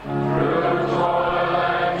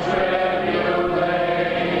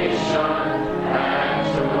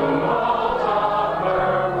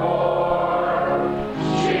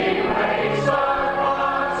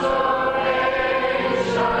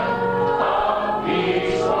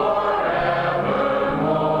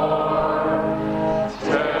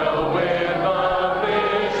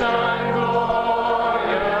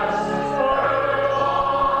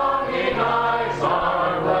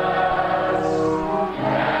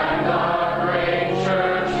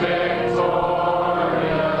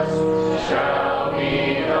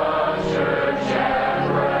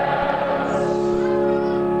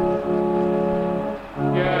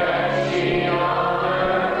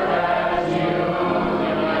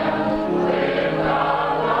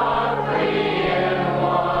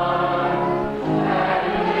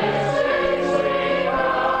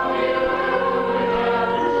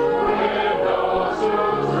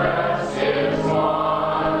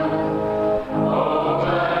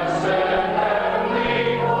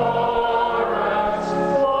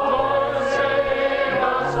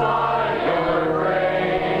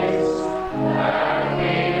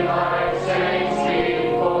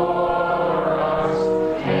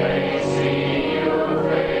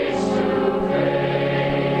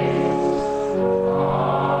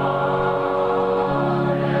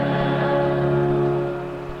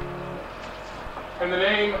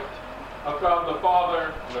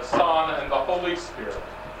Father, and the Son, and the Holy Spirit.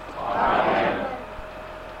 Amen.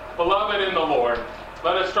 Beloved in the Lord,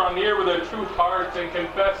 let us draw near with a true heart and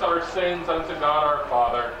confess our sins unto God our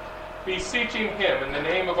Father, beseeching Him in the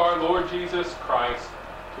name of our Lord Jesus Christ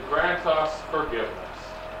to grant us forgiveness.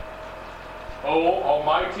 O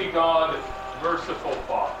Almighty God, merciful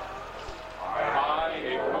Father, I,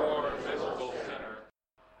 a poor miserable sinner,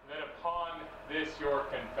 that upon this your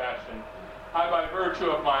confession, I, by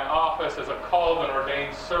virtue of my office as a called and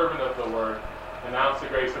ordained servant of the Word, announce the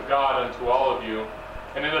grace of God unto all of you.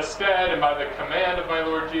 And in the stead and by the command of my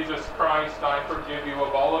Lord Jesus Christ, I forgive you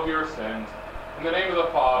of all of your sins. In the name of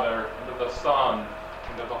the Father, and of the Son,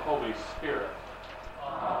 and of the Holy Spirit.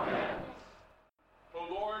 Amen. O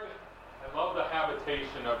Lord, I love the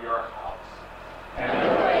habitation of your house, and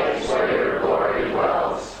the place where your glory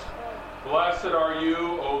dwells. Blessed are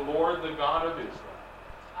you, O Lord, the God of Israel.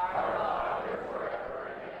 Our Father, forever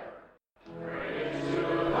and ever. Praise to the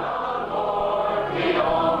Lord, the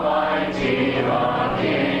Almighty, the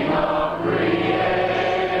King of creation.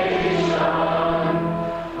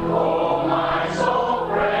 Oh, my soul,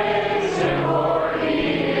 praise Him, for He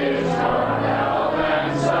is come, help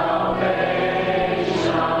and salvation.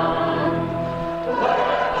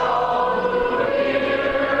 Let all who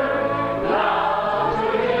hear, now to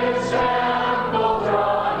His temple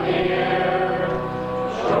draw near,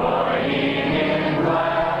 joining in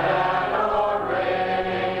glad adoration.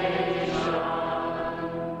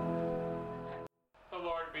 The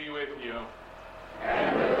Lord be with you.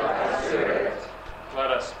 And with thy spirit.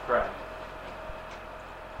 Let us pray.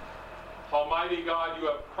 Almighty God, you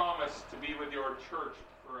have promised to be with your church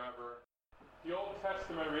forever. The Old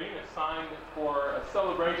Testament reading assigned for a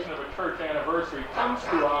celebration of a church anniversary comes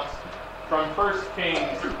to us from 1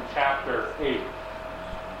 Kings chapter 8.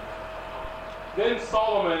 Then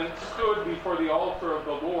Solomon stood before the altar of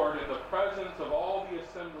the Lord in the presence of all the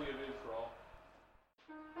assembly of Israel.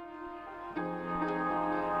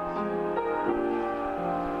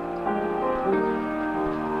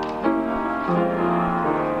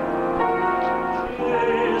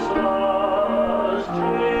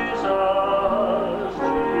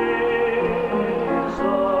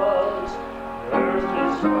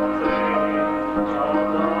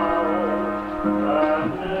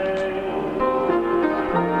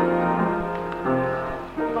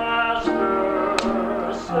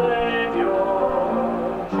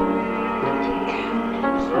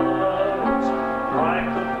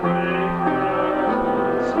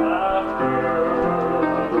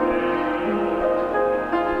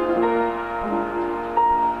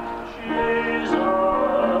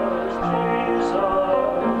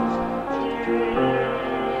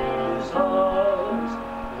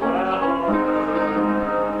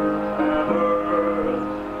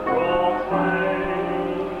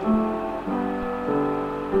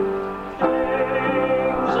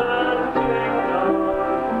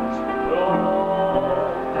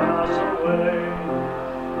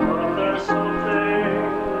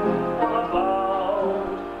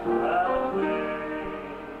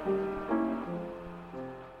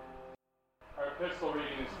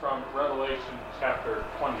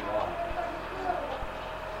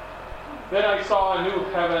 Then I saw a new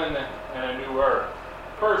heaven and a new earth.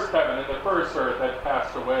 First heaven and the first earth had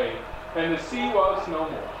passed away, and the sea was no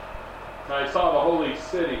more. And I saw the holy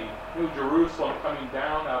city, New Jerusalem, coming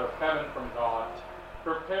down out of heaven from God,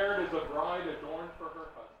 prepared as a bride adorned for her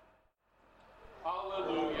husband.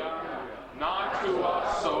 Hallelujah. Not to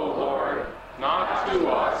us, O Lord, not to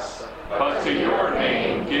us, but to your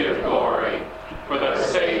name give glory, for the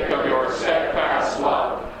sake of your steadfast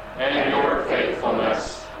love and your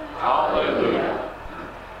faithfulness. Hallelujah.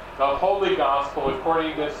 The Holy Gospel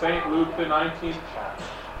according to St. Luke, the 19th chapter.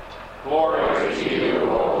 Glory to you,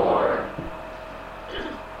 O Lord.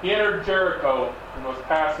 He entered Jericho and was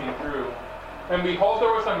passing through, and behold,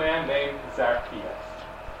 there was a man named Zacchaeus,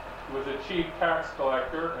 who was a chief tax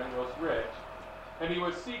collector and was rich, and he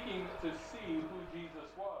was seeking to see who Jesus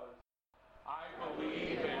was. I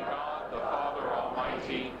believe in God the Father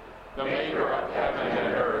Almighty, the maker of heaven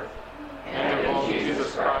and earth, and of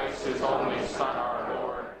Jesus Christ, his only Son, our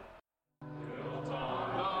Lord. Built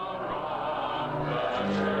on the rock, the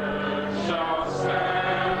church shall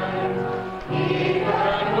stand,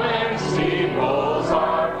 even when steeples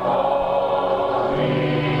are falling.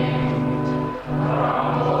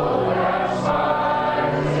 Crumble as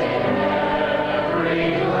stars in every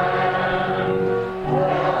land,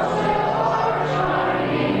 while still are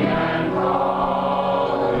shining and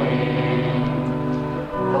falling.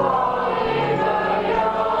 Falling the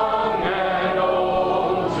young and old.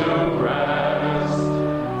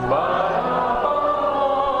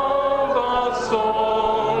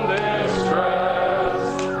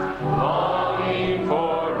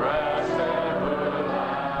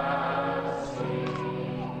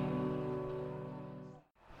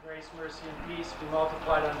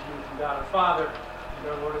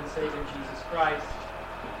 Christ.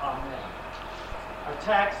 Amen. Our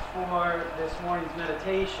text for this morning's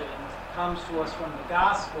meditation comes to us from the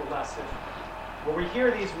gospel lesson, where we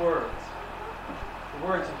hear these words, the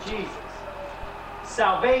words of Jesus.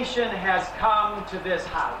 Salvation has come to this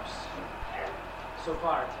house. So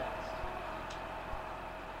far, our text.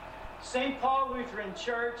 St. Paul Lutheran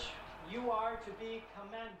Church, you are to be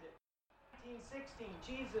commended. In 1916,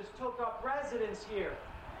 Jesus took up residence here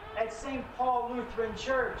at St. Paul Lutheran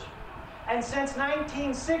Church. And since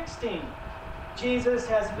 1916, Jesus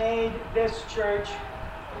has made this church,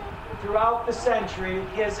 throughout the century,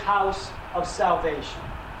 his house of salvation.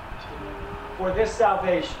 For this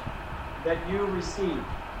salvation that you receive,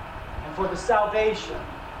 and for the salvation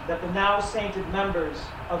that the now sainted members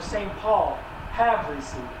of St. Paul have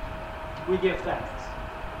received, we give thanks.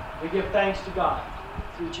 We give thanks to God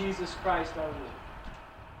through Jesus Christ our Lord.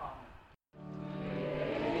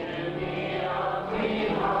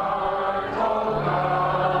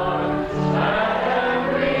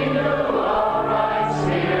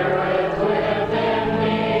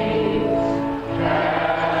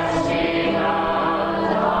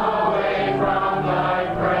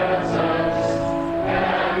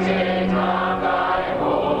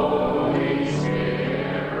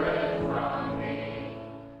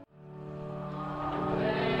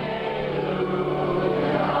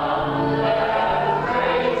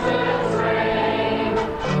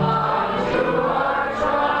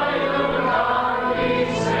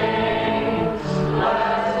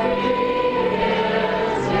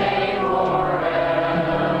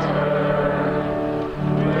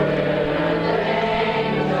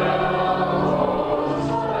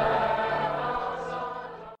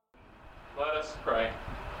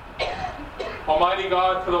 Almighty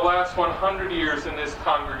God, for the last 100 years in this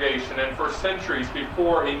congregation and for centuries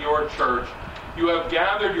before in your church, you have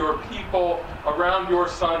gathered your people around your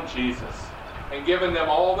Son Jesus and given them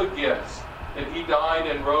all the gifts that he died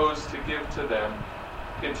and rose to give to them.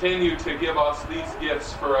 Continue to give us these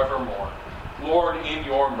gifts forevermore. Lord, in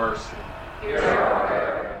your mercy. Hear our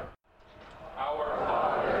prayer. Our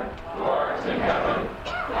Father, who art in heaven,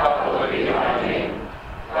 hallowed be thy name.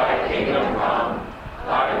 Thy kingdom come,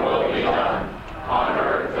 thy will be done, on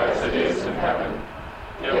earth as it is in heaven.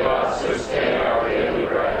 Give us this day our daily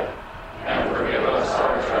bread, and forgive us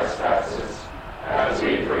our trespasses, as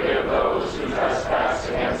we forgive those who trespass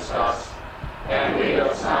against us. And lead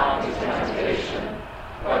us not into temptation,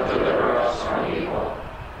 but deliver us from evil.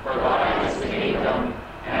 For thine is the kingdom,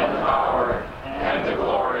 and the power, and the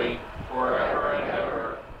glory, forever and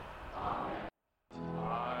ever. Amen.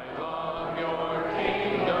 I love your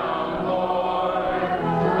kingdom, Lord,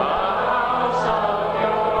 the house of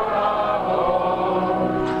your abode,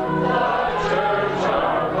 the church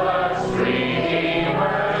of blessed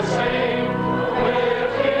Redeemer, saved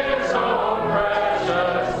with his own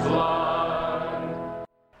precious blood.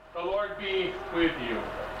 the Lord be with you.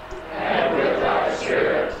 And with thy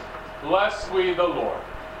spirit. Bless we the Lord.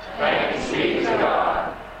 Thanks be to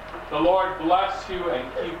God. The Lord bless you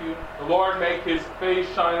and keep you. The Lord make his face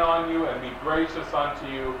shine on you and be gracious unto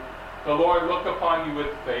you. The Lord look upon you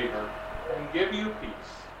with favor and give you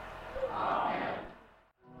peace.